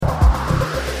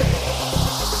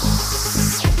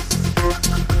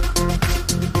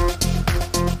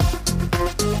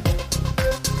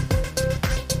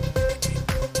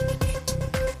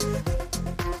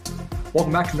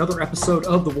welcome back to another episode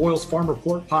of the Royals Farm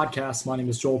Report podcast. My name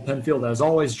is Joel Penfield, as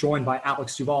always, joined by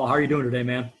Alex Duvall. How are you doing today,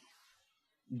 man?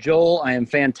 Joel, I am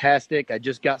fantastic. I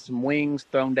just got some wings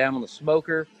thrown down on the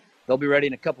smoker. They'll be ready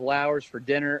in a couple hours for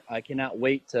dinner. I cannot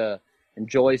wait to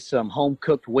enjoy some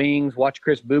home-cooked wings, watch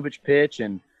Chris Bubic pitch,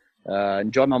 and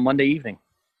enjoy my Monday evening.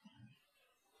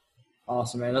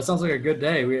 Awesome, man. That sounds like a good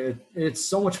day. It's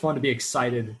so much fun to be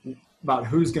excited about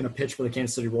who's going to pitch for the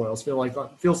Kansas City Royals.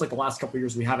 Feels like the last couple of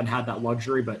years we haven't had that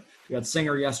luxury, but we had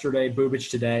Singer yesterday, Bubic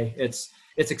today. It's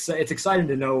exciting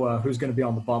to know who's going to be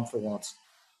on the bump for once.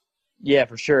 Yeah,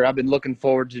 for sure. I've been looking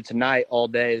forward to tonight all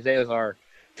day. Today was our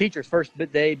teacher's first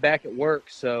day back at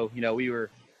work, so we were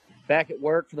back at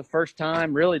work for the first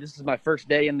time. Really, this is my first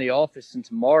day in the office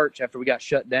since March after we got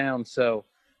shut down. So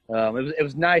it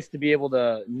was nice to be able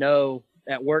to know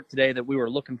at work today that we were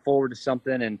looking forward to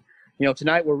something. And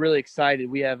tonight we're really excited.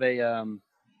 We have a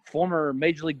former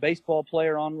Major League Baseball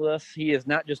player on with us. He is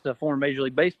not just a former Major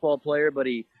League Baseball player, but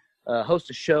he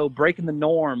hosts a show, Breaking the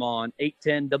Norm, on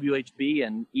 810 WHB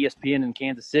and ESPN in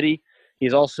Kansas City.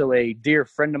 He's also a dear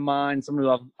friend of mine, someone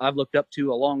who I've looked up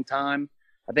to a long time.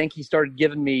 I think he started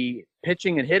giving me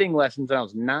pitching and hitting lessons when I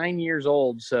was 9 years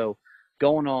old, so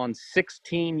going on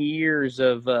 16 years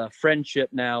of friendship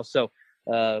now. So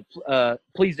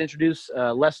please introduce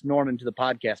Les Norman to the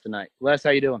podcast tonight. Les, how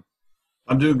you doing?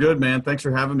 I'm doing good, man. Thanks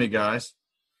for having me, guys.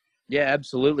 Yeah,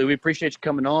 absolutely. We appreciate you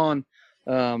coming on.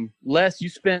 Les, you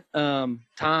spent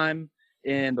time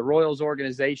in the Royals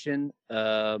organization.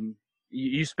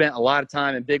 You spent a lot of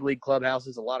time in big league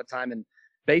clubhouses, a lot of time in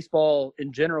baseball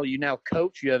in general. You now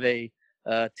coach. You have a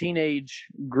teenage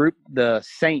group, the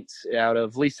Saints, out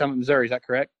of Lee Summit, Missouri. Is that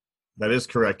correct? That is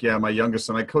correct. Yeah, my youngest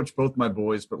son. I coached both my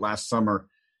boys, but last summer,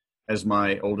 as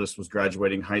my oldest was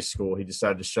graduating high school, he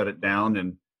decided to shut it down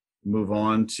and move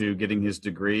on to getting his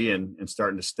degree and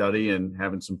starting to study and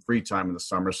having some free time in the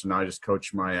summer. So now I just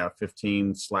coach my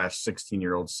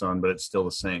 15/16-year-old son, but it's still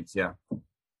the Saints. Yeah.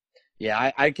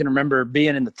 Yeah, I can remember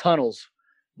being in the tunnels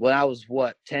when I was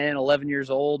 10, 11 years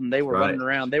old, and they were running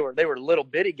around. They were little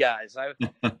bitty guys. I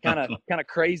kind of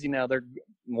crazy now.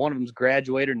 One of them's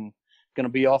graduated and going to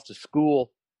be off to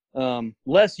school.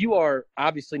 Les, you are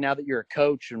obviously, now that you're a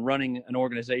coach and running an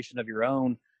organization of your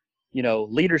own,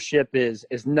 leadership is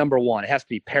number one. It has to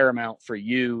be paramount for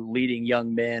you, leading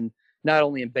young men, not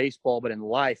only in baseball, but in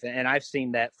life. And I've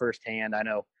seen that firsthand. I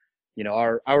know,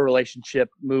 our relationship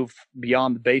moved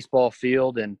beyond the baseball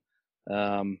field. And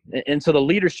so the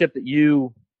leadership that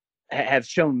you have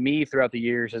shown me throughout the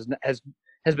years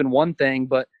has been one thing,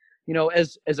 but,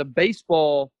 as a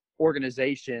baseball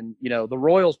organization, the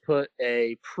Royals put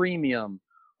a premium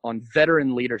on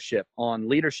veteran leadership, on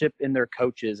leadership in their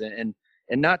coaches, and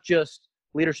not just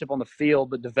leadership on the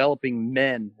field, but developing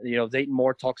men. Dayton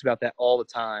Moore talks about that all the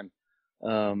time.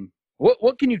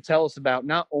 What can you tell us about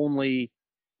not only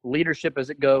leadership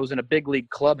as it goes in a big league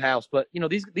clubhouse, but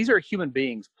these are human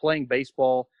beings playing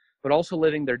baseball, but also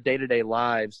living their day-to-day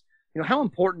lives. How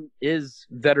important is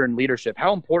veteran leadership?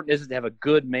 How important is it to have a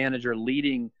good manager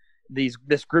leading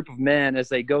this group of men as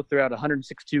they go throughout a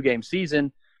 162 game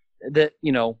season? That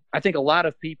I think a lot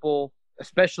of people,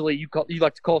 especially you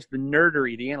like to call us the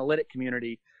nerdery, the analytic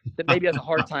community, that maybe has a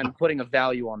hard time putting a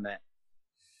value on that.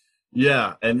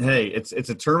 Yeah, and hey, it's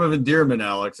a term of endearment,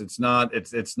 Alex. It's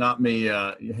not me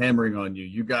hammering on you.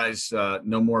 You guys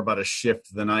know more about a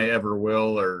shift than I ever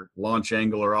will, or launch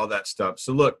angle, or all that stuff.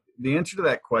 So look, the answer to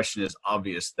that question is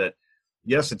obvious. That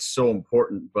yes, it's so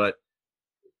important, but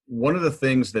one of the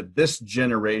things that this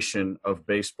generation of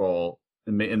baseball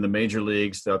in the major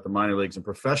leagues, throughout the minor leagues, and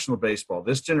professional baseball,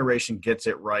 this generation gets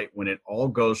it right when it all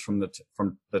goes from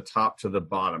the top to the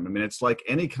bottom. I mean, it's like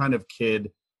any kind of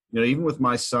kid. Even with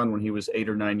my son when he was 8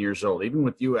 or 9 years old, even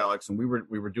with you, Alex, and we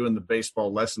were doing the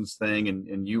baseball lessons thing,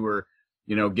 and you were,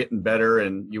 getting better,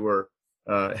 and you were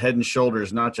head and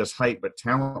shoulders, not just height, but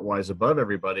talent-wise above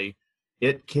everybody.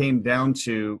 It came down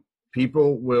to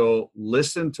people will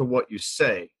listen to what you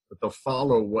say, but they'll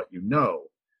follow what you know.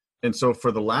 And so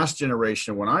for the last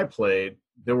generation, when I played,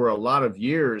 there were a lot of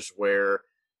years where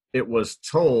it was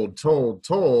told,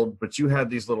 but you had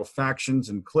these little factions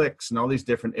and cliques and all these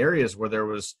different areas where there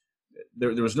was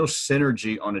no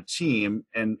synergy on a team,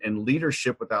 and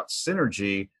leadership without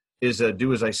synergy is a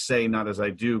do as I say, not as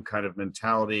I do kind of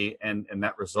mentality, and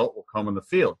that result will come on the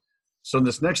field. So in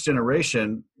this next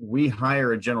generation, we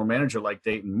hire a general manager like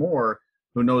Dayton Moore,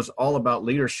 who knows all about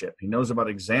leadership. He knows about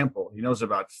example. He knows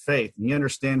about faith. And he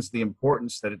understands the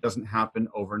importance that it doesn't happen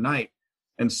overnight.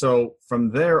 And so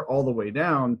from there all the way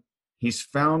down, he's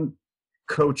found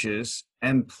coaches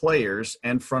and players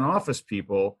and front office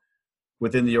people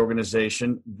within the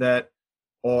organization that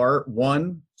are,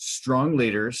 one, strong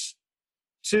leaders,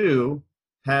 two,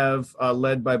 have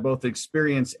led by both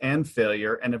experience and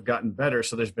failure and have gotten better.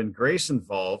 So there's been grace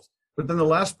involved. But then the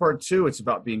last part, too, it's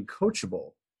about being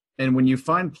coachable. And when you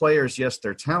find players, yes,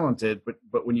 they're talented,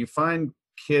 but when you find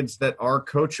kids that are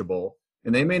coachable,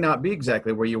 and they may not be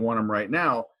exactly where you want them right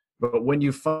now, but when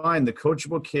you find the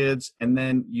coachable kids and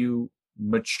then you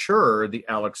mature the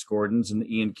Alex Gordons and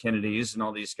the Ian Kennedys and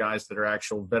all these guys that are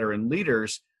actual veteran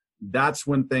leaders, that's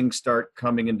when things start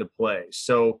coming into play.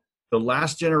 So the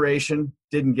last generation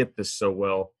didn't get this so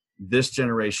well. This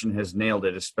generation has nailed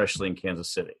it, especially in Kansas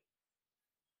City.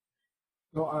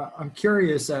 Well, I'm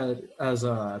curious as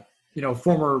a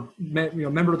former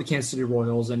member of the Kansas City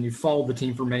Royals, and you've followed the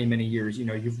team for many, many years.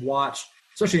 You've watched,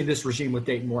 especially in this regime with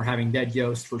Dayton Moore, having Ned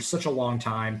Yost for such a long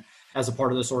time as a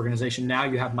part of this organization. Now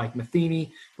you have Mike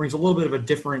Matheny, brings a little bit of a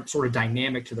different sort of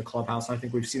dynamic to the clubhouse. I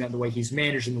think we've seen that in the way he's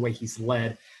managed and the way he's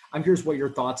led. I'm curious what your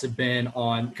thoughts have been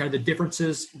on kind of the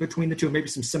differences between the two, maybe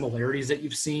some similarities that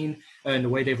you've seen in the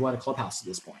way they've led a clubhouse at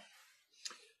this point.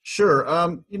 Sure.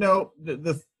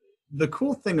 The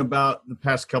cool thing about the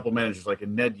past couple managers, like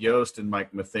Ned Yost and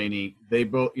Mike Matheny, they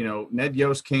both, Ned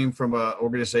Yost came from an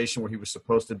organization where he was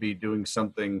supposed to be doing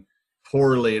something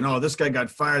poorly. And, this guy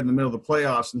got fired in the middle of the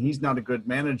playoffs and he's not a good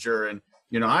manager. And,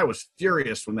 I was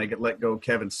furious when they let go of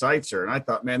Kevin Seitzer. And I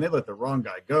thought, man, they let the wrong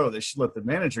guy go. They should let the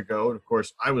manager go. And, of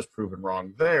course, I was proven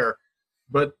wrong there.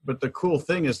 But the cool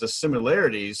thing is the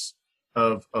similarities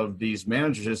of these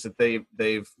managers is that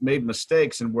they've made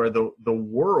mistakes, and where the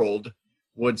world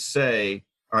would say,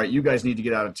 all right, you guys need to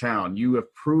get out of town. You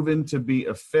have proven to be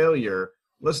a failure.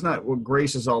 That's not what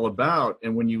grace is all about.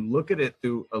 And when you look at it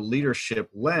through a leadership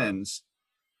lens,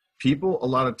 people a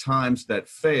lot of times that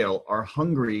fail are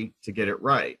hungry to get it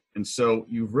right. And so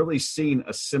you've really seen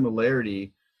a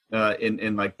similarity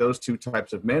in like those two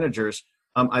types of managers.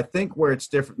 I think where it's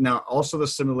different now, also the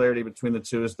similarity between the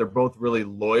two is they're both really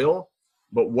loyal,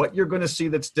 but what you're going to see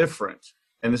that's different,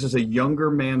 and this is a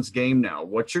younger man's game now,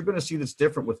 what you're going to see that's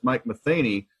different with Mike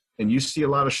Matheny, and you see a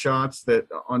lot of shots that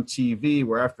on TV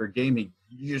where after a game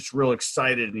he's just real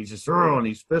excited and he's just and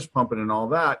he's fist pumping and all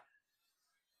that.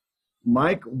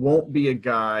 Mike won't be a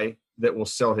guy that will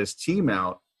sell his team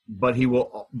out, but he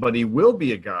will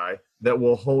be a guy that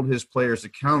will hold his players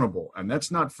accountable. And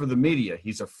that's not for the media.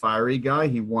 He's a fiery guy.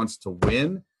 He wants to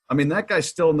win. I mean, that guy's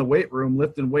still in the weight room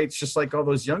lifting weights just like all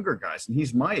those younger guys. And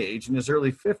he's my age, in his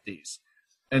early 50s.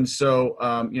 And so,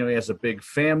 he has a big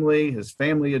family. His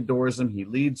family adores him. He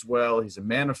leads well. He's a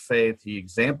man of faith. He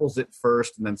examples it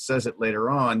first and then says it later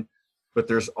on. But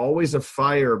there's always a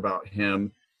fire about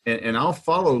him. And I'll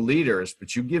follow leaders,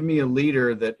 but you give me a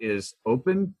leader that is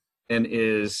open and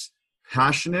is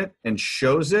passionate and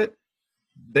shows it.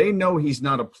 They know he's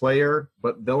not a player,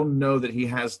 but they'll know that he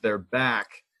has their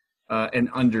back and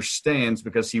understands,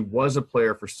 because he was a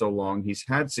player for so long. He's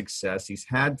had success. He's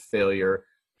had failure.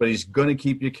 But he's going to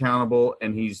keep you accountable,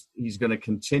 and he's going to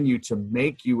continue to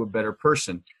make you a better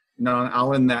person. Now,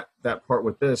 I'll end that part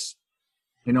with this.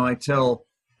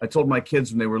 I told my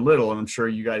kids when they were little, and I'm sure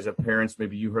you guys have parents,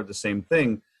 maybe you heard the same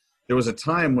thing. There was a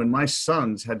time when my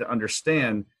sons had to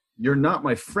understand, you're not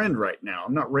my friend right now.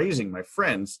 I'm not raising my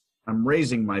friends. I'm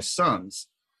raising my sons.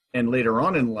 And later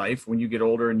on in life, when you get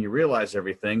older and you realize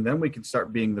everything, then we can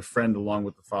start being the friend along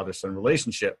with the father-son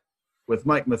relationship. With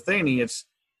Mike Matheny,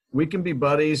 we can be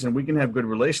buddies and we can have good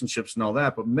relationships and all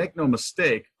that, but make no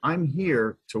mistake, I'm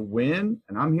here to win,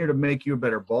 and I'm here to make you a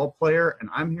better ball player, and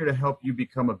I'm here to help you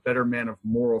become a better man of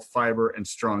moral fiber and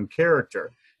strong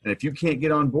character. And if you can't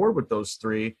get on board with those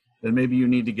three, then maybe you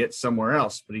need to get somewhere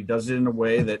else. But he does it in a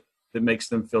way that makes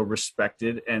them feel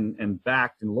respected and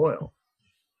backed and loyal.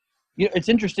 It's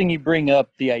interesting you bring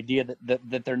up the idea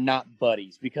that they're not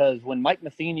buddies, because when Mike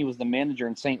Matheny was the manager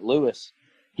in St. Louis,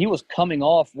 he was coming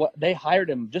off they hired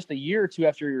him just a year or two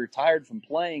after he retired from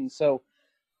playing. So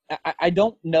I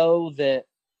don't know that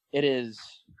it is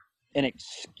an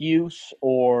excuse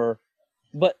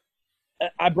but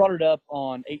I brought it up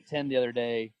on 810 the other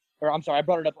day, or I'm sorry, I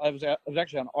brought it up. I was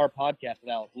actually on our podcast with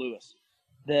Alec Lewis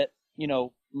that,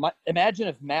 imagine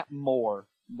if Matt Moore,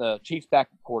 the Chiefs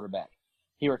backup quarterback,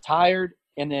 he retired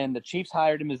and then the Chiefs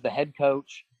hired him as the head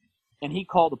coach and he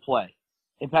called a play.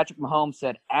 And Patrick Mahomes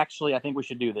said, actually, I think we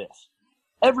should do this.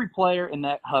 Every player in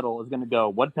that huddle is going to go,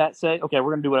 what'd Pat say? Okay,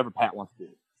 we're going to do whatever Pat wants to do.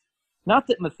 Not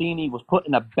that Matheny was put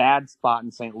in a bad spot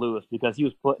in St. Louis, because he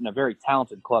was put in a very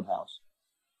talented clubhouse.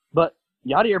 But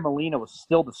Yadier Molina was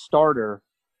still the starter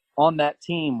on that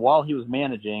team while he was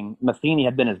managing. Matheny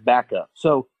had been his backup.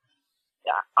 So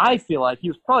I feel like he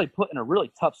was probably put in a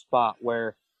really tough spot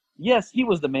where, yes, he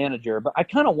was the manager, but I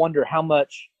kind of wonder how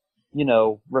much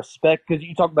respect, because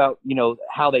you talk about,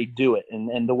 how they do it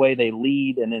and the way they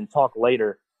lead and then talk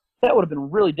later. That would have been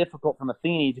really difficult for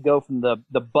Matheny to go from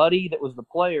the buddy that was the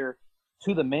player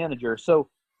to the manager. So,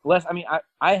 Les,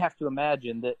 I have to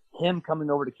imagine that him coming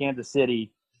over to Kansas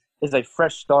City is a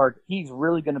fresh start. He's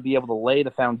really going to be able to lay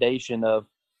the foundation of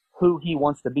who he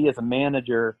wants to be as a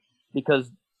manager,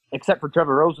 because except for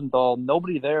Trevor Rosenthal,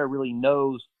 nobody there really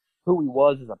knows who he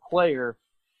was as a player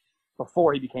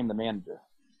before he became the manager.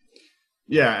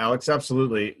 Yeah, Alex,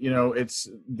 absolutely.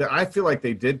 I feel like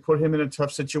they did put him in a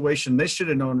tough situation. They should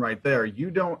have known right there.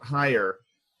 You don't hire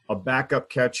a backup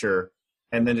catcher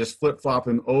and then just flip-flop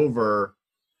him over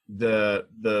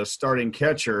the starting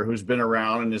catcher who's been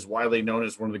around and is widely known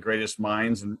as one of the greatest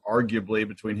minds, and arguably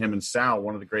between him and Sal,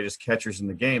 one of the greatest catchers in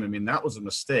the game. That was a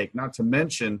mistake. Not to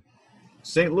mention,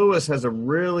 St. Louis has a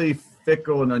really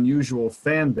fickle and unusual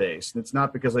fan base. And it's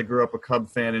not because I grew up a Cub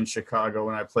fan in Chicago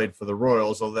and I played for the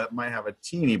Royals, although that might have a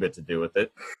teeny bit to do with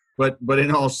it. But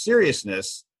in all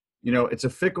seriousness, it's a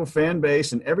fickle fan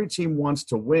base and every team wants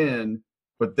to win,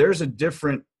 but there's a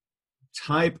different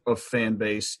type of fan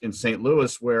base in St.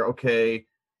 Louis where, okay,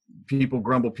 people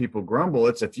grumble.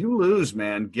 It's if you lose,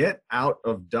 man, get out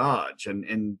of Dodge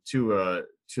and to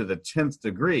the 10th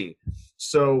degree.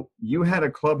 So you had a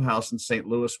clubhouse in St.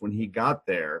 Louis when he got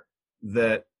there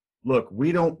that, look,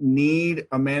 we don't need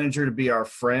a manager to be our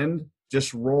friend.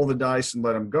 Just roll the dice and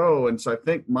let him go. And so I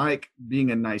think Mike,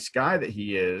 being a nice guy that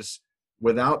he is,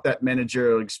 without that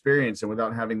managerial experience and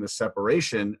without having the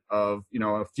separation of,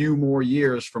 a few more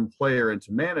years from player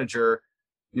into manager,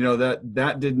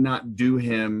 that did not do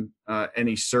him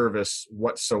any service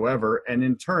whatsoever. And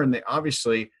in turn,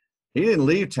 he didn't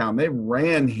leave town. They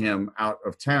ran him out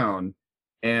of town,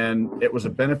 and it was a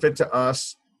benefit to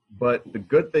us. But the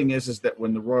good thing is that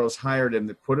when the Royals hired him,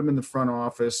 they put him in the front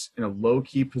office in a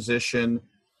low-key position.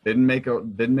 Didn't make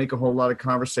a whole lot of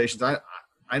conversations.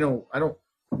 I don't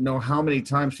know how many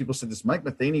times people said, "Does Mike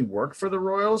Matheny work for the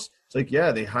Royals?" It's like,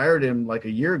 yeah, they hired him like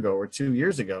a year ago or 2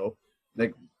 years ago.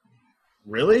 Like,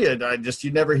 really?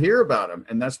 You never hear about him,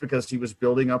 and that's because he was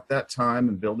building up that time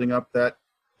and building up that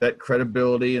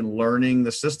credibility and learning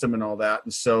the system and all that.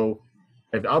 And so,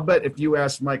 I'll bet if you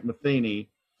asked Mike Matheny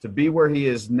to be where he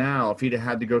is now, if he'd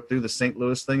had to go through the St.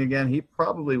 Louis thing again, he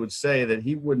probably would say that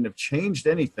he wouldn't have changed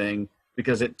anything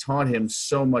because it taught him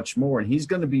so much more. And he's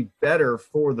going to be better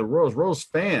for the Royals. Royals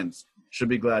fans should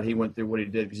be glad he went through what he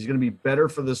did, because he's going to be better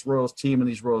for this Royals team and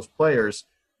these Royals players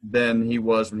than he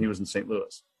was when he was in St.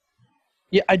 Louis.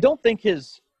 Yeah, I don't think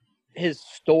his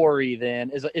story then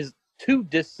is too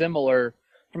dissimilar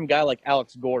from a guy like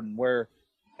Alex Gordon, where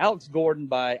Alex Gordon,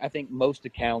 by I think most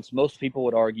accounts, most people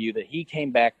would argue that he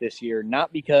came back this year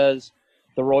not because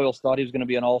the Royals thought he was going to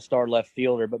be an all-star left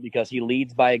fielder, but because he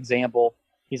leads by example.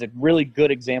 He's a really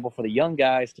good example for the young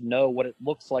guys to know what it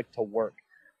looks like to work.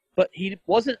 But he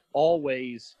wasn't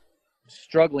always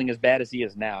struggling as bad as he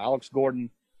is now. Alex Gordon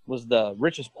was the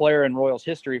richest player in Royals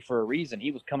history for a reason.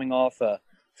 He was coming off a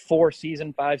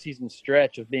 5-season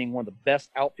stretch of being one of the best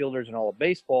outfielders in all of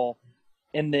baseball.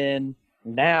 And then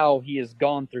now he has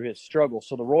gone through his struggles.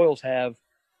 So the Royals have,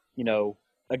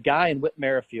 a guy in Whit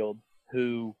Merrifield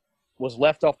who was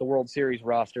left off the World Series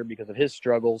roster because of his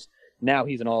struggles. Now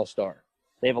he's an all-star.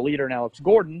 They have a leader in Alex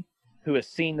Gordon who has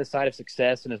seen the side of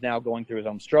success and is now going through his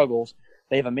own struggles.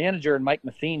 They have a manager in Mike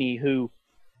Matheny who,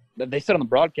 they said on the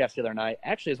broadcast the other night,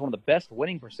 actually has one of the best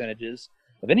winning percentages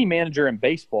of any manager in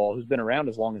baseball who's been around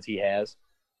as long as he has.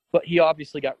 But he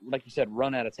obviously got, like you said,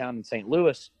 run out of town in St.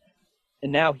 Louis.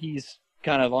 And now he's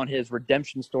kind of on his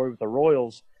redemption story with the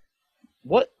Royals.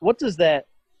 What does that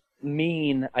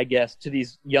mean, I guess, to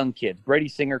these young kids? Brady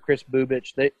Singer, Chris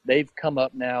Bubich, they've come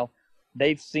up now.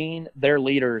 They've seen their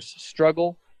leaders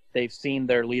struggle. They've seen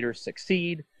their leaders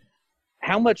succeed.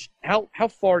 How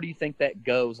far do you think that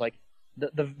goes? Like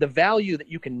the value that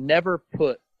you can never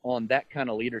put on that kind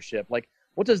of leadership. Like,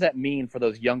 what does that mean for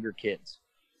those younger kids?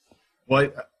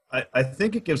 Well, I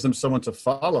think it gives them someone to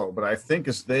follow, but I think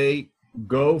as they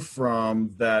go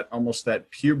from that almost that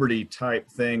puberty type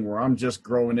thing where I'm just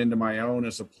growing into my own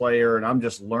as a player and I'm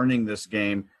just learning this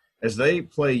game, as they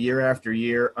play year after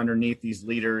year underneath these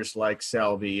leaders like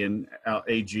Salvi and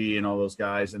AG and all those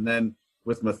guys, and then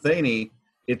with Matheny,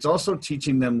 it's also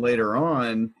teaching them later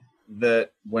on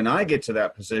that when I get to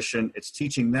that position, it's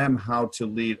teaching them how to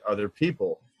lead other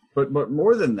people. But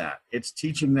more than that, it's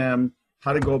teaching them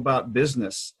how to go about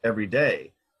business every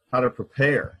day, how to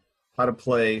prepare, how to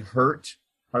play hurt,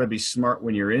 how to be smart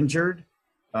when you're injured,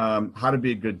 how to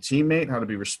be a good teammate, how to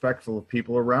be respectful of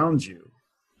people around you,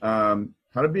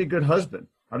 how to be a good husband,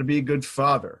 how to be a good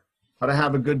father, how to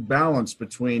have a good balance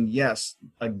between, yes,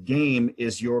 a game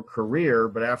is your career,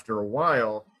 but after a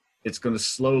while, it's going to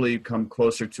slowly come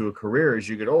closer to a career as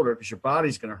you get older because your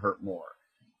body's going to hurt more.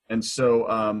 And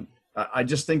so I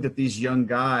just think that these young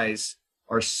guys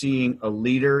are seeing a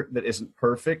leader that isn't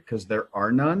perfect because there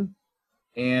are none.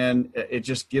 And it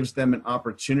just gives them an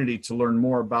opportunity to learn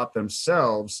more about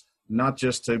themselves, not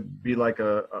just to be like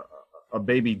a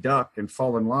baby duck and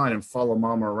fall in line and follow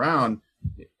mama around.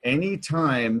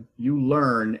 Anytime you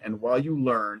learn, and while you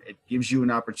learn, it gives you an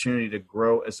opportunity to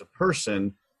grow as a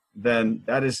person, then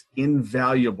that is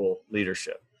invaluable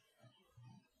leadership.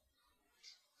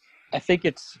 I think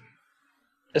it's,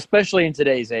 especially in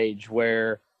today's age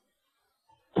where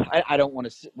I don't want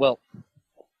to, well,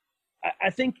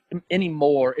 I think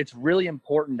anymore it's really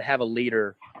important to have a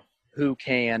leader who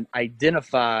can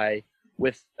identify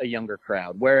with a younger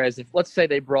crowd. Whereas if, let's say,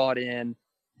 they brought in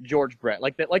George Brett,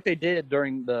 like they did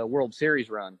during the World Series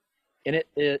run, and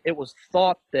it was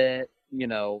thought that, you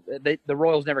know, the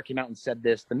Royals never came out and said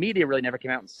this. The media really never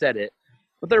came out and said it,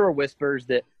 but there were whispers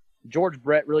that George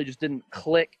Brett really just didn't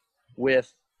click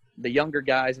with the younger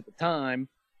guys at the time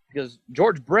because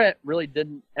George Brett really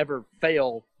didn't ever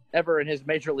fail ever in his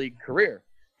major league career.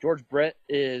 George Brett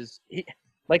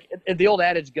like the old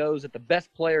adage goes that the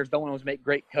best players don't always make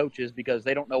great coaches because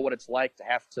they don't know what it's like to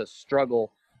have to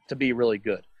struggle to be really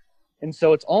good. And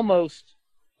so it's almost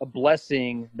a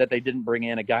blessing that they didn't bring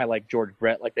in a guy like George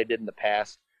Brett like they did in the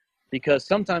past, because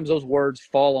sometimes those words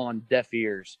fall on deaf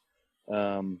ears.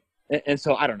 And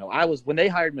so I don't know. When they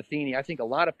hired Matheny, I think a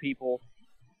lot of people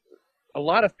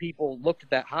looked at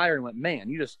that hire and went,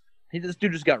 man, this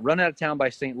dude just got run out of town by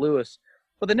St. Louis.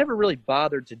 But they never really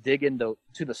bothered to dig into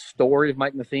the story of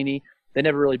Mike Matheny. They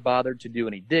never really bothered to do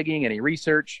any digging, any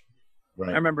research. Right.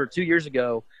 I remember 2 years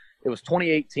ago, it was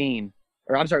 2019,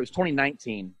 or I'm sorry, it was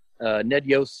 2019, Ned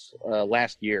Yost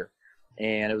last year.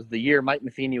 And it was the year Mike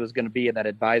Matheny was going to be in that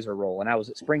advisor role. And I was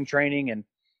at spring training, and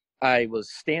I was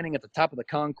standing at the top of the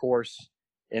concourse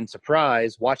in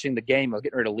surprise watching the game. I was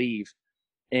getting ready to leave,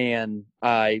 and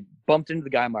I bumped into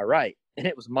the guy on my right. And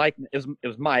it was Mike. It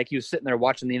was Mike. He was sitting there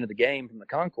watching the end of the game from the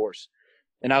concourse.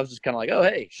 And I was just kind of like, oh,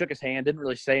 hey, shook his hand, didn't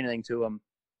really say anything to him.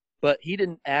 But he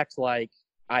didn't act like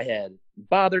I had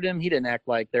bothered him. He didn't act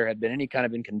like there had been any kind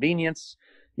of inconvenience,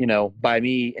 you know, by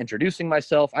me introducing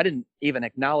myself. I didn't even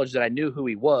acknowledge that I knew who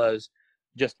he was,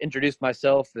 just introduced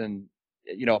myself and,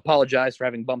 you know, apologized for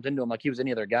having bumped into him like he was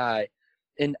any other guy.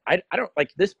 And I don't,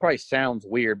 like, this probably sounds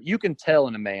weird, but you can tell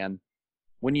in a man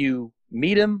when you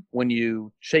meet him, when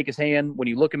you shake his hand, when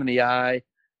you look him in the eye,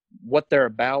 what they're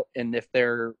about, and if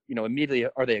they're, you know, immediately,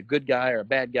 are they a good guy or a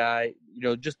bad guy? You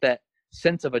know, just that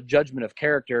sense of a judgment of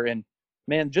character. And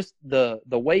man, just the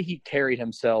way he carried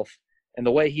himself and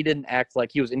the way he didn't act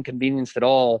like he was inconvenienced at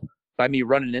all by me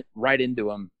running it right into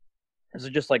him. It's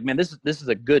just like, man, this is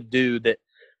a good dude that,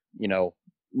 you know,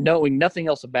 knowing nothing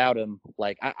else about him,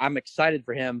 like I'm excited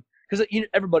for him because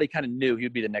everybody kind of knew he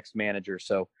would be the next manager.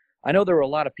 So I know there were a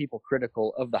lot of people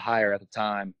critical of the hire at the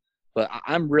time, but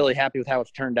I'm really happy with how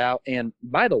it's turned out. And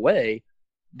by the way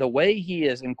he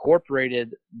has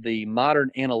incorporated the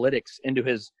modern analytics into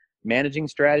his managing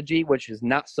strategy, which is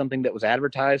not something that was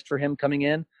advertised for him coming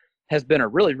in, has been a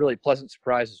really, really pleasant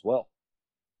surprise as well.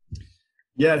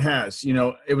 Yeah, it has. You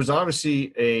know, it was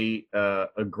obviously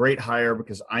a great hire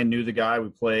because I knew the guy. We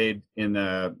played in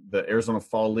the Arizona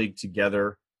Fall League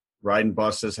together, riding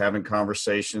buses, having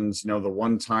conversations. You know, the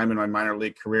one time in my minor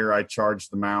league career, I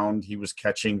charged the mound. He was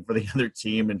catching for the other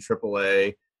team in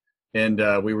AAA.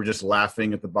 And we were just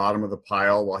laughing at the bottom of the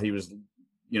pile while he was,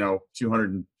 you know,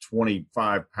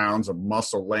 225 pounds of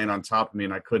muscle laying on top of me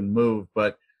and I couldn't move.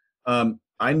 But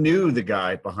I knew the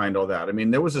guy behind all that. I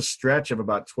mean, there was a stretch of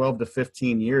about 12 to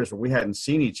 15 years where we hadn't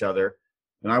seen each other.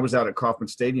 And I was out at Kauffman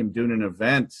Stadium doing an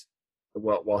event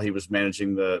while he was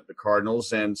managing the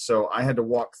Cardinals. And so I had to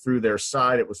walk through their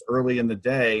side. It was early in the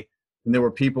day, and there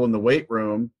were people in the weight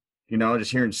room, you know,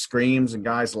 just hearing screams and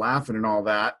guys laughing and all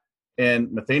that.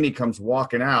 And Matheny comes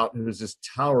walking out, who's this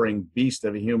towering beast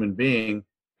of a human being.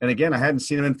 And again, I hadn't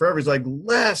seen him in forever. He's like,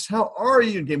 Les, how are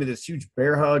you? And gave me this huge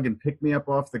bear hug and picked me up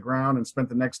off the ground and spent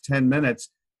the next 10 minutes.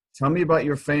 Tell me about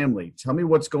your family. Tell me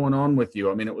what's going on with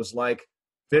you. I mean, it was like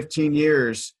 15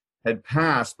 years had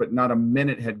passed, but not a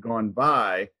minute had gone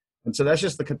by. And so that's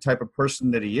just the type of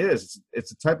person that he is. It's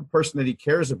the type of person that he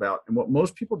cares about. And what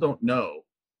most people don't know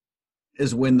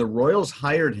is when the Royals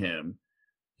hired him,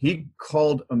 he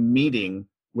called a meeting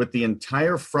with the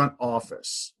entire front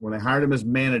office. When they hired him as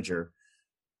manager,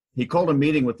 he called a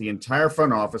meeting with the entire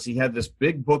front office. He had this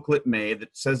big booklet made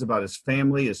that says about his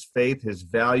family, his faith, his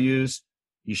values.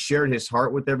 He shared his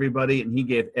heart with everybody, and he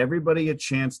gave everybody a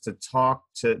chance to talk,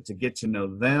 to get to know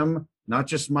them, not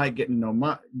just Mike getting to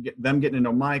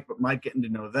know Mike, but Mike getting to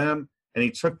know them. And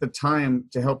he took the time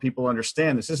to help people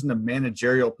understand this isn't a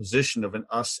managerial position of an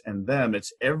us and them.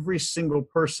 It's every single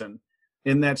person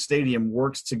in that stadium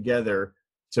works together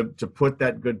to put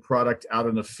that good product out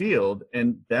on the field.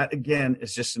 And that, again,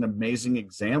 is just an amazing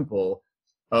example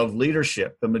of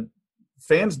leadership. The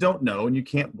fans don't know, and you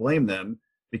can't blame them,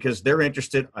 because they're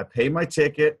interested. I pay my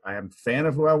ticket. I am a fan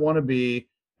of who I want to be,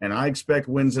 and I expect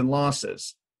wins and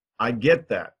losses. I get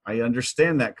that. I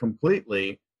understand that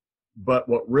completely. But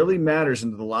what really matters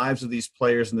in the lives of these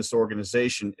players in this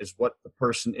organization is what the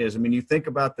person is. I mean, you think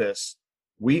about this.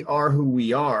 We are who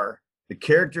we are. The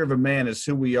character of a man is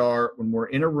who we are when we're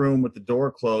in a room with the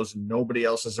door closed and nobody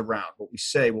else is around. What we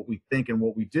say, what we think, and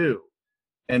what we do.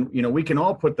 And, we can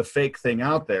all put the fake thing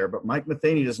out there, but Mike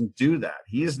Matheny doesn't do that.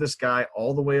 He is this guy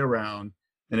all the way around.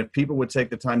 And if people would take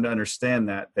the time to understand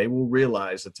that, they will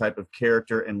realize the type of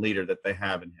character and leader that they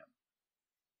have in him.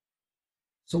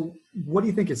 So what do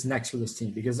you think is next for this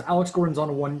team? Because Alex Gordon's on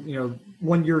a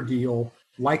 1 year deal.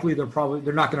 Likely they're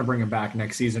not going to bring him back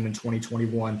next season in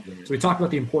 2021. Mm-hmm. So we talked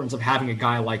about the importance of having a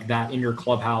guy like that in your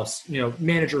clubhouse,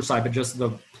 manager side, but just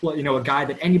a guy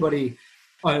that anybody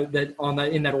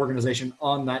in that organization,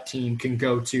 on that team, can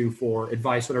go to for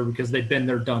advice, whatever, because they've been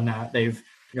there, done that. They've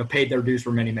paid their dues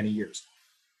for many, many years.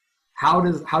 How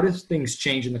does things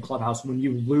change in the clubhouse when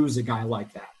you lose a guy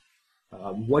like that?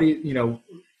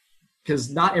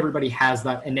 Because not everybody has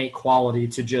that innate quality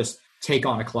to just take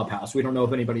on a clubhouse. We don't know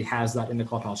if anybody has that in the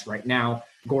clubhouse right now.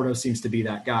 Gordo seems to be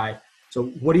that guy. So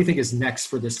what do you think is next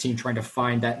for this team, trying to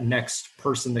find that next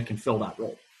person that can fill that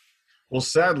role? Well,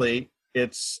 sadly,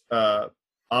 it's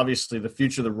obviously the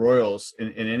future of the Royals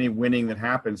in any winning that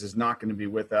happens is not going to be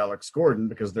with Alex Gordon,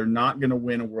 because they're not going to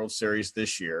win a World Series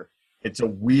this year. It's a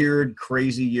weird,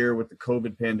 crazy year with the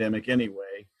COVID pandemic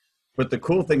anyway. But the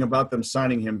cool thing about them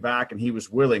signing him back, and he was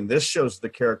willing, this shows the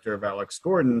character of Alex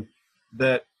Gordon,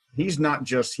 that he's not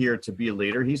just here to be a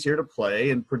leader. He's here to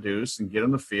play and produce and get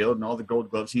on the field, and all the Gold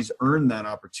Gloves. He's earned that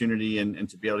opportunity and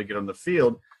to be able to get on the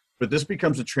field. But this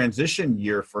becomes a transition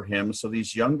year for him, so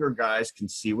these younger guys can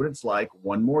see what it's like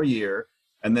one more year.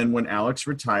 And then when Alex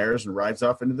retires and rides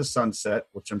off into the sunset,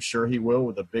 which I'm sure he will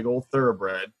with a big old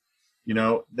thoroughbred,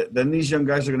 then these young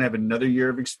guys are going to have another year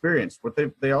of experience. But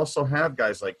they also have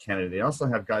guys like Kennedy. They also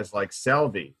have guys like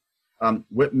Salvi.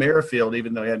 Whit Merrifield,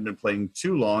 even though he hadn't been playing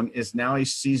too long, is now a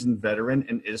seasoned veteran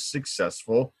and is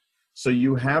successful. So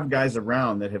you have guys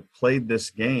around that have played this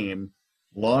game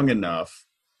long enough.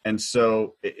 And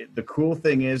so the cool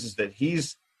thing is that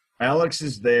Alex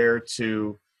is there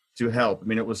to help. I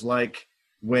mean, it was like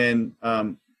when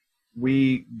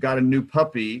we got a new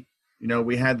puppy.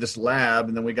 We had this lab,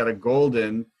 and then we got a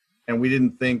golden, and we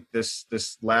didn't think this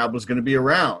lab was going to be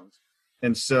around.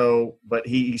 And so, but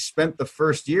he spent the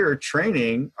first year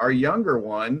training our younger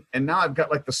one, and now I've got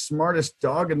like the smartest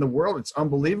dog in the world. It's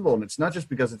unbelievable. And it's not just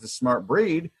because it's a smart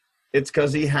breed. It's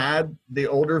because he had the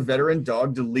older veteran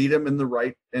dog to lead him in the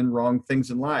right and wrong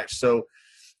things in life. So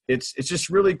it's just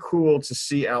really cool to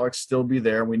see Alex still be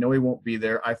there. We know he won't be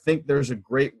there. I think there's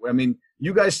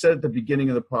you guys said at the beginning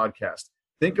of the podcast,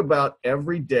 think about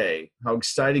every day how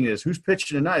exciting it is. Who's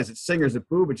pitching tonight? Is it Singer? Is it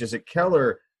Bubic? Is it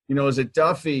Keller? Is it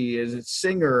Duffy? Is it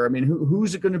Singer? I mean,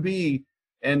 who's it going to be?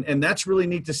 And that's really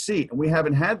neat to see. And we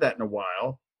haven't had that in a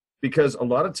while, because a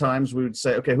lot of times we would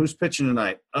say, okay, who's pitching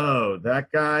tonight? Oh,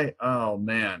 that guy? Oh,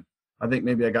 man, I think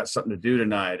maybe I got something to do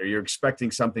tonight. Or you're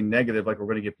expecting something negative, like we're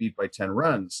going to get beat by 10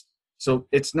 runs. So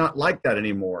it's not like that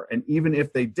anymore. And even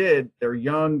if they did, they're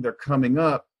young, they're coming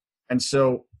up. And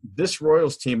so this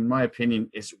Royals team, in my opinion,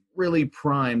 is really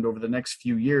primed over the next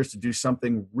few years to do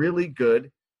something really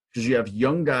good, because you have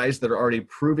young guys that are already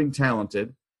proving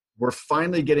talented. We're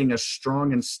finally getting a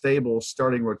strong and stable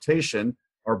starting rotation.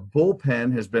 Our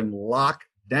bullpen has been locked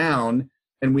down,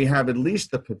 and we have at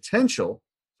least the potential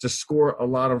to score a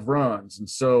lot of runs. And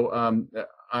so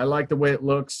I like the way it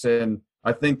looks, and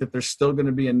I think that there's still going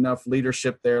to be enough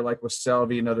leadership there, like with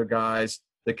Salvi and other guys,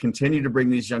 that continue to bring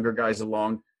these younger guys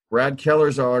along. Brad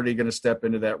Keller's already going to step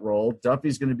into that role.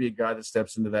 Duffy's going to be a guy that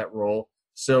steps into that role.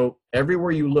 So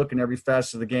everywhere you look in every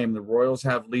facet of the game, the Royals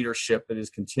have leadership that is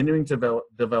continuing to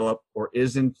develop or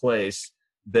is in place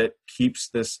that keeps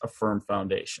this a firm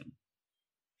foundation.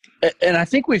 And I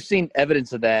think we've seen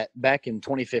evidence of that back in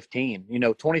 2015.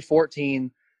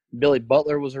 2014, Billy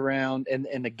Butler was around,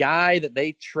 and the guy that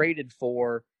they traded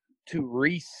for to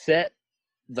reset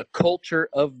the culture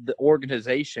of the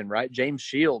organization, right? James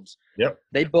Shields. Yep.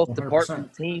 They both depart from the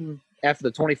team after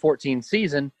the 2014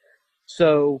 season.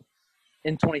 So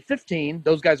in 2015,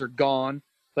 those guys are gone.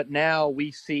 But now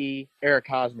we see Eric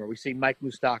Hosmer, we see Mike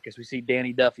Moustakas, we see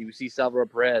Danny Duffy, we see Salvador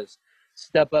Perez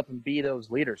step up and be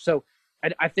those leaders. So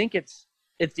I think it's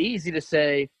easy to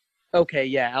say, okay,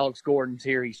 yeah, Alex Gordon's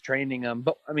here, he's training them.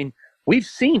 But, I mean, we've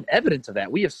seen evidence of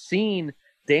that. We have seen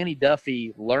Danny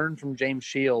Duffy learn from James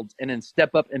Shields and then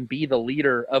step up and be the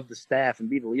leader of the staff and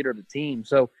be the leader of the team.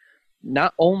 So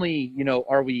not only,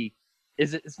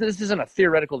 this isn't a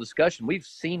theoretical discussion. We've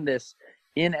seen this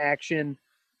in action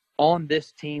on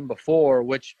this team before,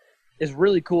 which is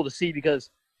really cool to see,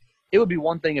 because it would be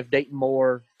one thing if Dayton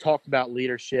Moore talked about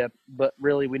leadership, but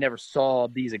really we never saw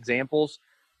these examples.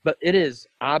 But it is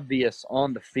obvious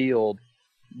on the field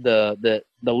the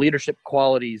leadership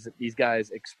qualities that these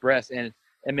guys express. And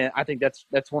man, I think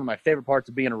that's one of my favorite parts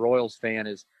of being a Royals fan,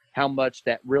 is how much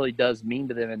that really does mean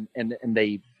to them, and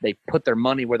they put their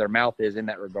money where their mouth is in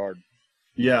that regard.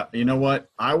 Yeah, you know what?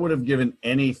 I would have given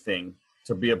anything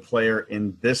to be a player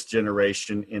in this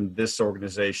generation, in this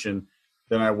organization,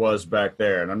 than I was back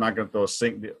there. And I'm not going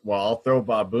to I'll throw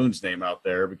Bob Boone's name out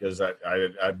there, because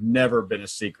I've never been a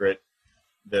secret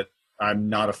that I'm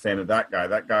not a fan of that guy.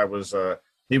 That guy was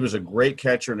he was a great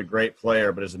catcher and a great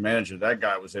player, but as a manager, that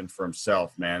guy was in for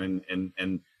himself, man.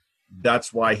 And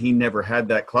that's why he never had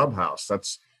that clubhouse.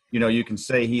 That's, you can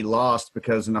say he lost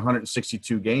because in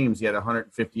 162 games, he had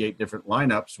 158 different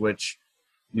lineups, which,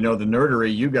 the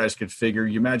nerdery, you guys could figure.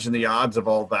 You imagine the odds of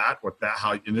all that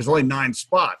and there's only 9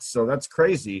 spots, so that's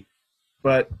crazy.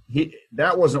 But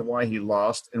that wasn't why he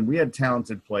lost, and we had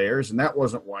talented players, and that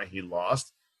wasn't why he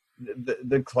lost.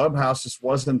 The clubhouse just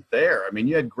wasn't there. I mean,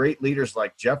 you had great leaders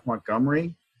like Jeff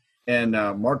Montgomery and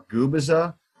Mark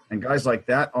Gubiza and guys like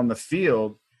that on the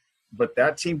field, but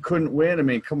that team couldn't win. I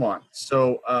mean, come on.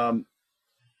 So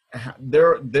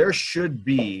there should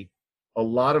be a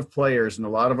lot of players and a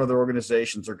lot of other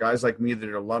organizations, or guys like me that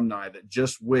are alumni, that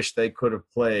just wish they could have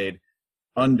played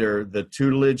under the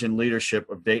tutelage and leadership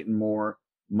of Dayton Moore,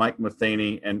 Mike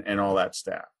Matheny, and all that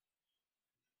staff.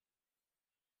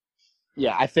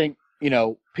 Yeah, I think,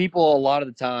 people a lot of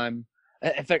the time –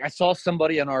 in fact, I saw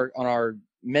somebody on our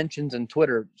mentions on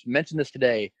Twitter mention this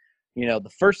today.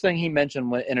 The first thing he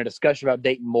mentioned in a discussion about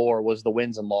Dayton Moore was the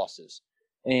wins and losses.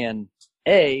 And,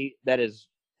 that is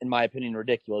 – in my opinion,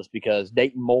 ridiculous, because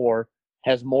Dayton Moore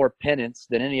has more pennants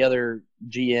than any other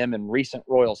GM in recent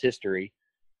Royals history,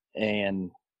 and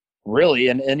really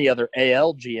in any other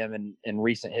AL GM in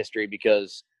recent history,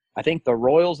 because I think the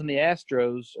Royals and the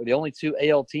Astros are the only 2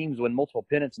 AL teams win multiple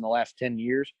pennants in the last 10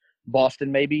 years.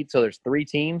 Boston maybe, so there's 3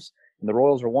 teams, and the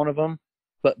Royals are one of them.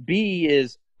 But B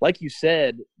is, like you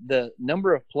said, the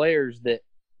number of players that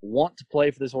want to play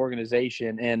for this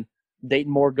organization, and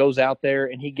Dayton Moore goes out there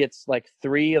and he gets like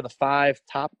 3 of the 5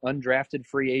 top undrafted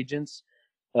free agents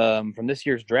from this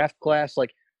year's draft class.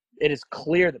 Like, it is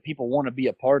clear that people want to be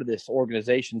a part of this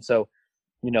organization. So,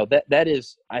 that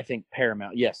is, I think,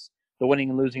 paramount. Yes, the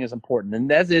winning and losing is important, and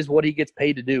that is what he gets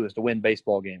paid to do, is to win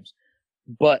baseball games.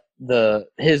 But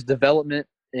his development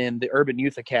in the Urban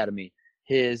Youth Academy,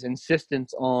 his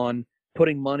insistence on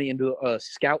putting money into a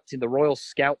scout team, the Royals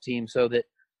scout team, so that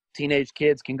teenage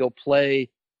kids can go play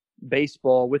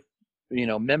baseball with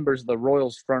members of the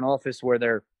Royals front office, where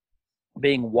they're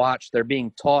being watched, they're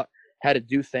being taught how to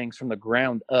do things from the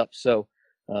ground up. So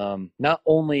not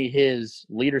only his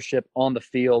leadership on the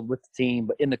field with the team,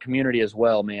 but in the community as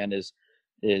well, man, is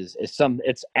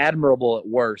it's admirable at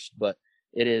worst, but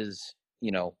it is,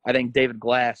 I think David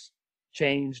Glass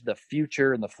changed the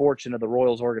future and the fortune of the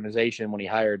Royals organization when he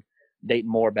hired Dayton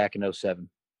Moore back in 2007.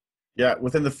 Yeah,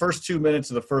 within the first 2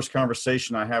 minutes of the first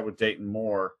conversation I had with Dayton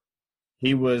Moore,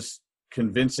 he was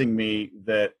convincing me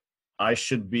that I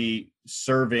should be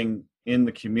serving in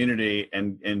the community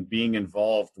and being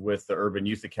involved with the Urban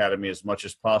Youth Academy as much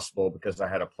as possible, because I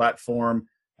had a platform,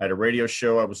 I had a radio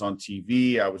show, I was on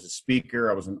TV, I was a speaker,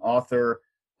 I was an author,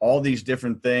 all these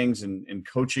different things, and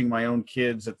coaching my own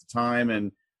kids at the time.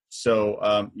 And so,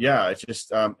 it's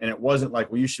just and it wasn't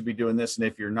like, well, you should be doing this, and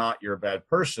if you're not, you're a bad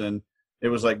person. It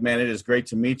was like, man, it is great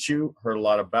to meet you, heard a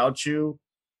lot about you,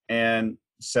 and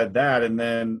said that. And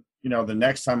then, the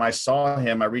next time I saw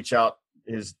him, I reach out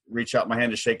my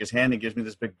hand to shake his hand, and gives me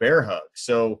this big bear hug.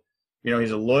 So,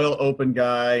 he's a loyal, open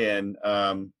guy. And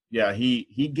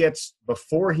he gets,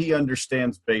 before he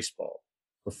understands baseball,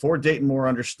 before Dayton Moore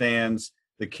understands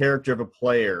the character of a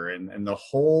player and the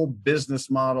whole business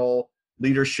model,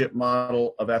 leadership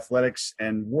model of athletics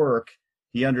and work,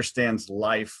 he understands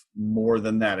life more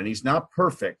than that. And he's not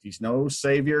perfect. He's no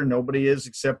savior. Nobody is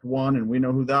except one, and we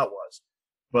know who that was.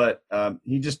 But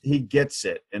he gets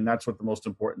it, and that's what the most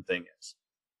important thing is.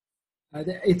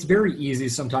 It's very easy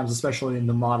sometimes, especially in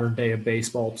the modern day of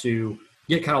baseball, to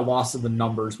get kind of lost in the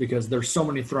numbers because there's so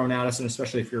many thrown at us, and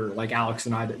especially if you're like Alex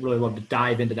and I that really love to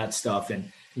dive into that stuff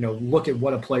and, look at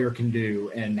what a player can do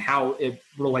and how it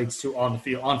relates to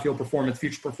on-field performance,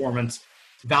 future performance,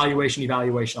 evaluation,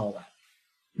 all that.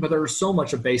 But there's so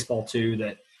much of baseball too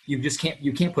that you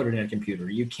can't put it in a computer.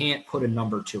 You can't put a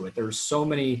number to it. There's so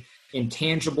many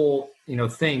intangible,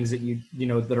 things that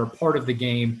that are part of the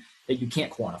game that you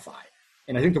can't quantify.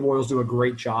 And I think the Royals do a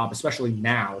great job, especially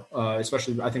now,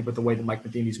 especially I think with the way that Mike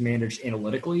Matheny's managed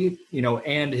analytically,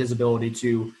 and his ability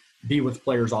to be with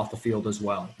players off the field as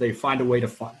well. They find a way to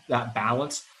find that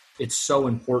balance. It's so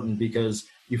important because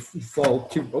you fall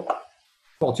too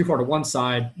far to one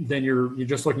side, then you're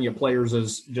just looking at players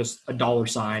as just a dollar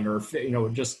sign or,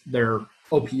 just their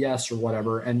OPS or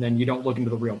whatever, and then you don't look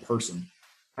into the real person.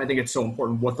 I think it's so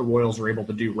important what the Royals are able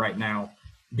to do right now,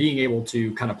 being able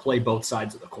to kind of play both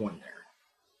sides of the coin there.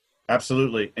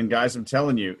 Absolutely. And guys, I'm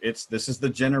telling you, this is the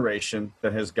generation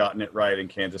that has gotten it right in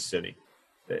Kansas City.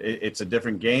 It's a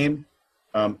different game.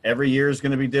 Every year is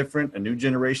going to be different. A new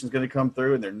generation is going to come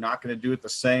through, and they're not going to do it the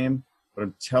same. But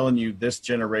I'm telling you, this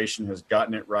generation has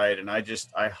gotten it right. And I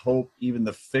hope even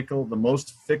the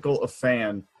most fickle a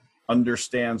fan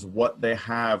understands what they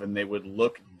have, and they would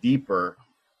look deeper.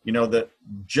 That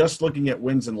just looking at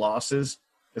wins and losses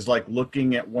is like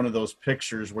looking at one of those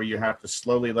pictures where you have to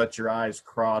slowly let your eyes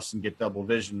cross and get double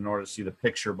vision in order to see the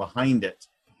picture behind it,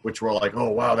 which we're like, oh,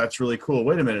 wow, that's really cool.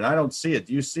 Wait a minute, I don't see it.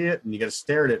 Do you see it? And you got to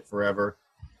stare at it forever.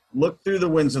 Look through the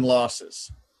wins and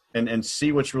losses and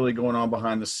see what's really going on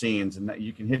behind the scenes, and that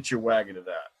you can hitch your wagon to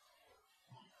that.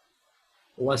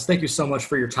 Well, Les, thank you so much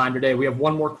for your time today. We have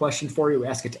one more question for you. We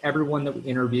ask it to everyone that we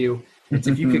interview. It's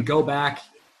if you could go back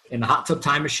in the hot tub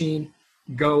time machine,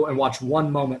 go and watch one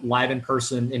moment live in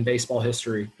person in baseball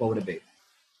history, what would it be?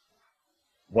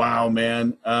 Wow,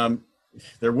 man.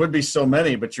 There would be so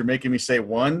many, but you're making me say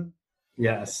one.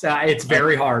 Yes, it's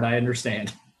very hard. I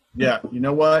understand. Yeah. You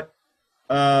know what?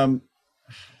 On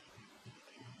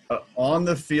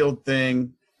the field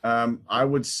thing, I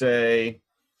would say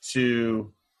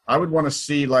I would want to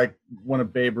see like one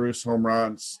of Babe Ruth's home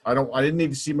runs. I didn't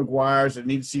need to see McGuire's. I didn't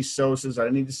need to see Sosa's. I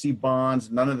didn't need to see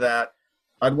Bonds. None of that.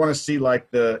 I'd want to see like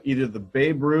either the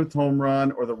Babe Ruth home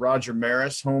run or the Roger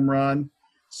Maris home run,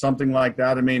 something like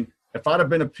that. I mean, if I'd have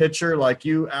been a pitcher like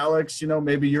you, Alex,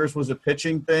 maybe yours was a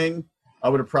pitching thing, I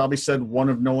would have probably said one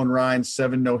of Nolan Ryan's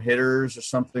 7 no-hitters or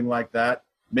something like that.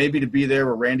 Maybe to be there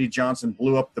where Randy Johnson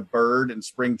blew up the bird in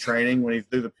spring training when he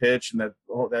threw the pitch and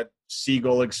that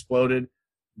seagull exploded.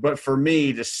 But for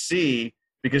me to see,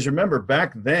 because remember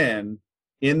back then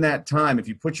in that time, if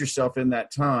you put yourself in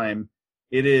that time,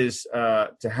 it is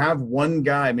to have one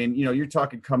guy. I mean, you're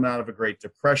talking coming out of a Great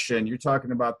Depression. You're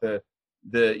talking about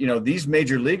these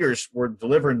major leaguers were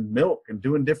delivering milk and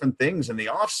doing different things in the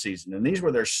off season, and these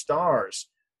were their stars.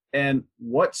 And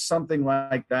what something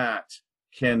like that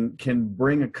can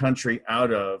bring a country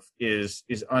out of is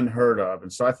unheard of.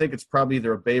 And so I think it's probably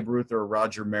either a Babe Ruth or a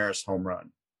Roger Maris home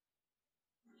run.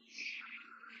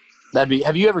 Have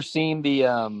you ever seen the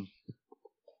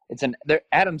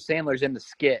Adam Sandler's in the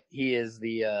skit. He is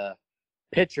the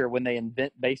pitcher when they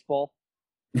invent baseball.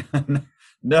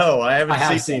 No, I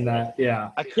haven't seen that.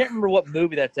 Yeah. I can't remember what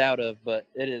movie that's out of, but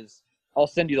it is. I'll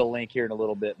send you the link here in a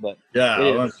little bit, but yeah,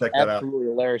 I want to check that out. Absolutely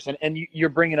hilarious. And you're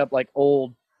bringing up like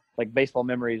old, like baseball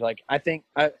memories. Like I think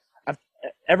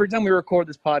every time we record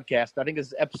this podcast, I think this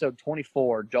is episode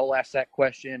 24. Joel asked that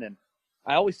question, and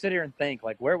I always sit here and think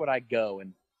like, where would I go?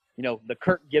 And the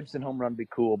Kirk Gibson home run would be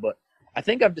cool, but I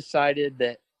think I've decided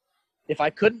that if I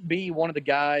couldn't be one of the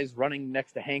guys running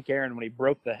next to Hank Aaron when he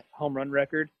broke the home run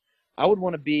record, I would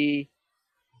want to be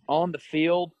on the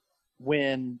field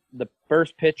when the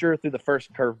first pitcher threw the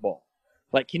first curveball.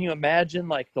 Like, can you imagine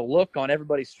like the look on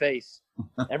everybody's face?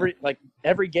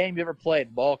 Every game you ever played,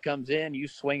 the ball comes in, you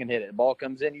swing and hit it. The ball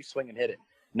comes in, you swing and hit it.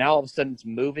 Now all of a sudden it's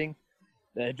moving.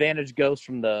 The advantage goes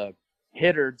from the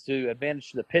hitter to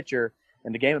advantage to the pitcher,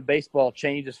 and the game of baseball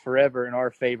changes forever in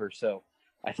our favor. So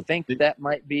I think that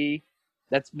might be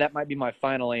my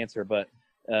final answer. But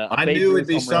I knew it'd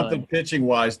be something pitching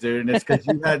wise, dude, and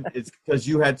it's because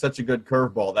you had such a good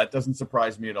curveball. That doesn't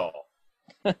surprise me at all.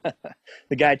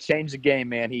 The guy changed the game,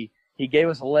 man. He gave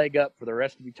us a leg up for the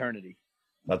rest of eternity.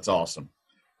 That's awesome.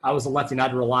 I was a lefty, and I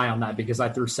had to rely on that because I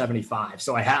threw 75,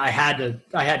 so I had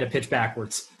to pitch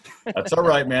backwards. That's all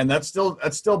right, man. That's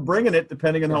still bringing it,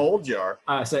 depending on how old you are.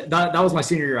 So that was my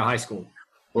senior year of high school.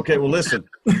 Okay, well, listen,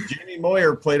 Jamie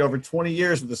Moyer played over 20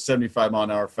 years with a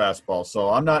 75-mile-an-hour fastball, so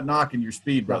I'm not knocking your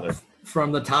speed, brother.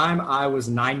 From the time I was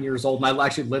 9 years old, and I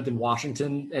actually lived in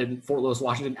Washington, in Fort Lewis,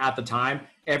 Washington at the time,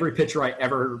 every pitcher I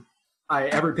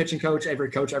every pitching coach,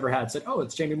 every coach I ever had said, "Oh,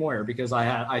 it's Jamie Moyer," because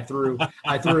I threw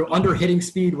under hitting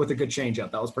speed with a good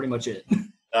changeup. That was pretty much it.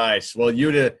 Nice. Well,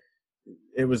 it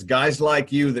was guys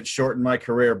like you that shortened my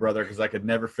career, brother, because I could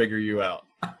never figure you out.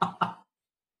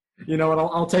 You know what?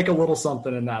 I'll take a little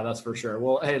something in that. That's for sure.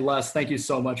 Well, hey, Les, thank you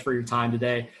so much for your time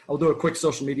today. I'll do a quick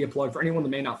social media plug for anyone that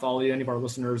may not follow you, any of our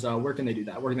listeners. Where can they do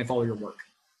that? Where can they follow your work?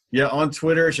 Yeah, on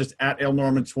Twitter, it's just at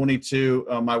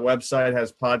lnorman22. My website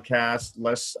has podcasts.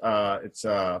 It's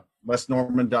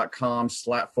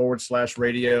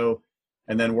lesnorman.com/radio.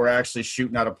 And then we're actually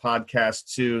shooting out a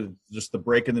podcast too. Just the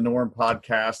Breaking the Norm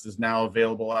podcast is now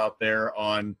available out there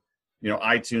on,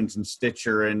 iTunes and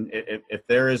Stitcher. And if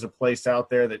there is a place out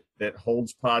there that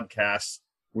holds podcasts,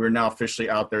 we're now officially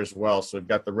out there as well. So we've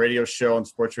got the radio show on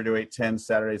Sports Radio 810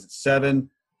 Saturdays at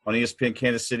 7, on ESPN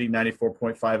Kansas City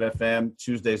 94.5 FM,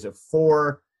 Tuesdays at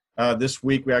 4. This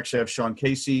week we actually have Sean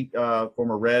Casey,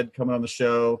 former Red, coming on the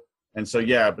show. And so,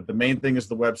 but the main thing is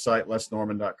the website,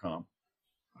 lesnorman.com.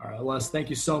 All right, Les,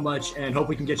 thank you so much, and hope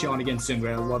we can get you on again soon.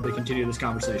 I'd love to continue this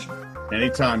conversation.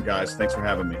 Anytime, guys. Thanks for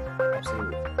having me.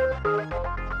 Absolutely.